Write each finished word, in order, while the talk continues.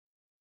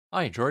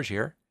Hi, George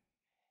here.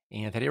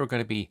 And today we're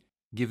going to be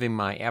giving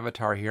my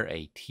avatar here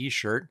a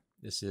t-shirt.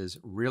 This is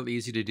real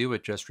easy to do.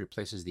 It just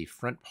replaces the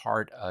front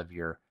part of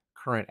your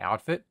current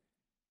outfit.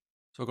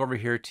 So we'll go over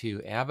here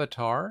to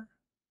avatar,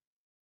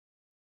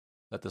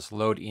 let this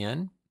load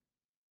in,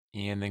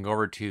 and then go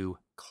over to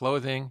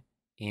clothing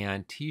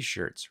and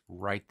t-shirts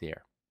right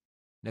there.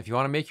 Now, if you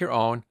want to make your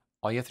own,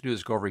 all you have to do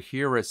is go over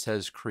here where it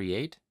says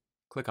create,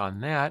 click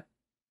on that.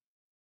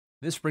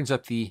 This brings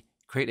up the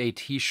create a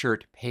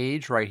t-shirt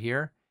page right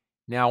here.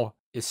 Now,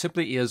 it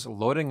simply is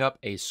loading up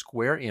a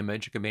square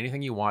image. It can be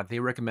anything you want. They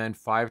recommend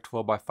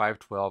 512 by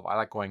 512. I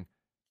like going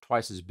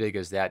twice as big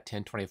as that,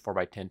 1024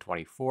 by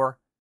 1024.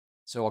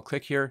 So I'll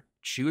click here,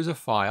 choose a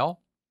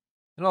file,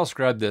 and I'll just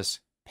grab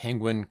this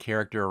penguin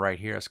character right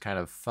here. It's kind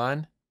of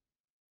fun.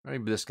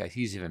 Maybe this guy,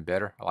 he's even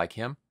better. I like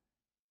him.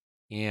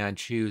 And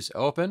choose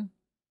open.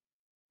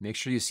 Make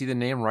sure you see the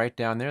name right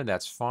down there.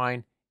 That's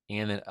fine.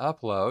 And then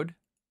upload.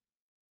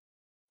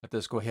 Let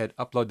this go ahead,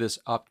 upload this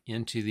up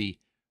into the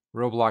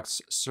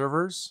Roblox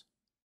servers.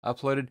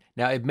 Uploaded.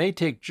 Now it may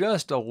take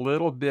just a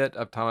little bit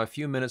of time, a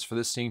few minutes for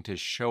this thing to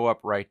show up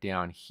right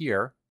down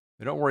here.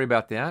 But don't worry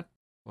about that.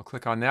 We'll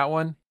click on that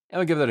one and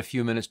we'll give that a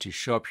few minutes to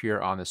show up here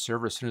on the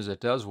server. As soon as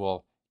it does,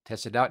 we'll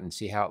test it out and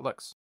see how it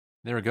looks.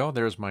 There we go.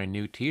 There's my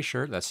new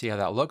t-shirt. Let's see how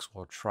that looks.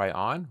 We'll try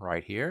on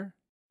right here.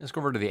 Let's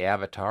go over to the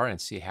avatar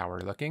and see how we're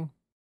looking.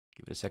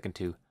 Give it a second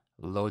to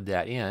load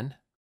that in.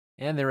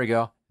 And there we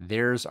go.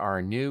 There's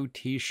our new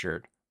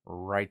t-shirt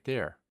right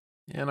there.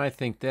 And I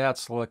think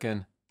that's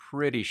looking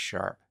pretty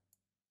sharp.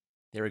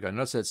 There we go.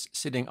 Notice it's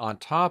sitting on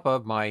top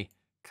of my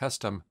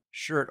custom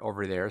shirt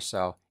over there.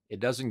 So it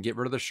doesn't get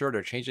rid of the shirt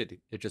or change it.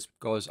 It just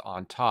goes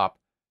on top,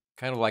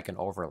 kind of like an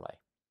overlay.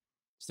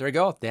 So there you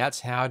go.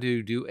 That's how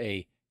to do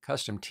a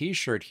custom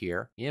t-shirt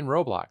here in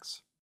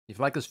Roblox. If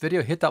you like this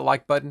video, hit that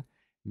like button.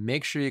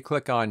 Make sure you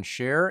click on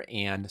share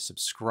and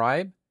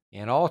subscribe.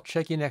 And I'll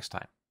check you next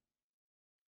time.